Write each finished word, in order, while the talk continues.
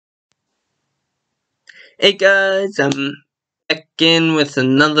Hey guys, I'm back again with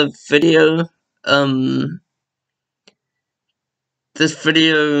another video. This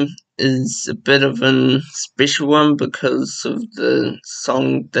video is a bit of a special one because of the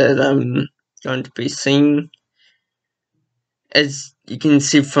song that I'm going to be singing. As you can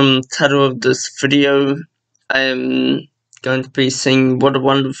see from the title of this video, I am going to be singing What a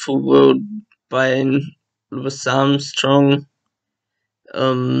Wonderful World by Louis Armstrong.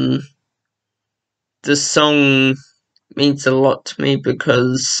 This song means a lot to me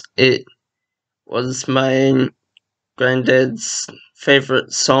because it was my Grandad's favourite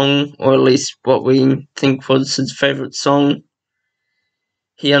song, or at least what we think was his favourite song.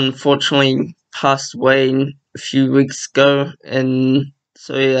 He unfortunately passed away a few weeks ago, and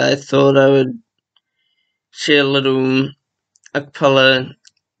so yeah, I thought I would share a little acapella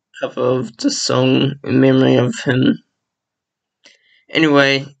cover of the song in memory of him.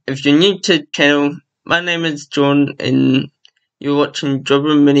 Anyway, if you're new to the channel, my name is John, and you're watching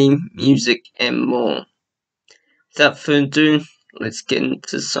Jobber Mini Music and more. Without further ado, let's get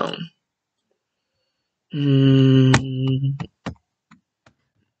into the song.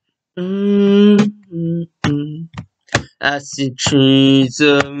 I see trees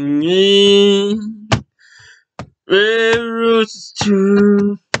of green, red roses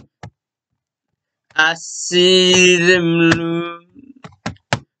too. I see them bloom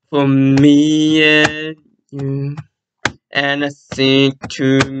for me and you, and I think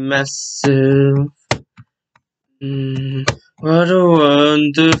to myself, what a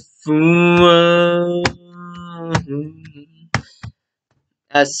wonderful world.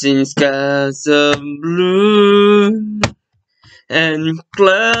 I see skies of blue and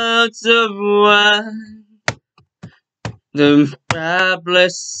clouds of white, the bright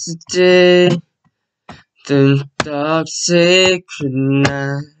blessed day, the dark sacred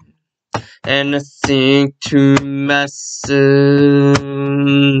night, and I think to myself,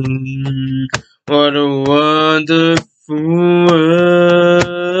 what a wonderful world.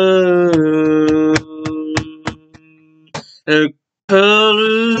 The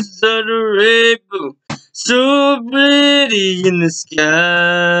colors of the rainbow, so pretty in the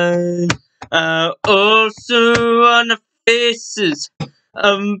sky, are also on the faces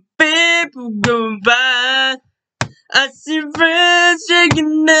of people going by. I see friends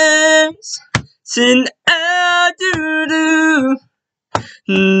shaking hands, saying I do.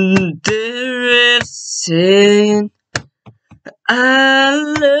 They're saying I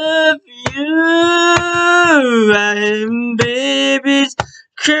love you. And babies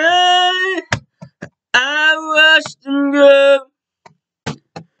cry, I watch them grow.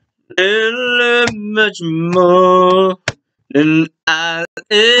 They love much more than I'll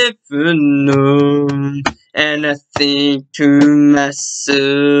ever know. And I think to myself,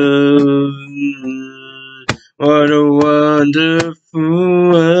 what a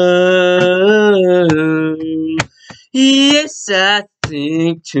wonderful world. Yes, I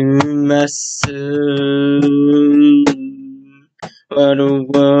think to myself, what a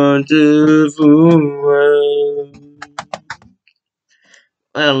wonderful world.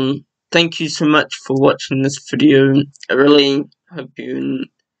 Thank you so much for watching this video. I really hope you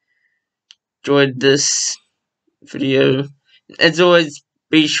enjoyed this video. As always,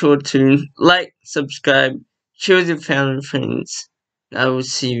 be sure to like, subscribe, share with your family and friends. I will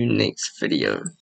see you next video.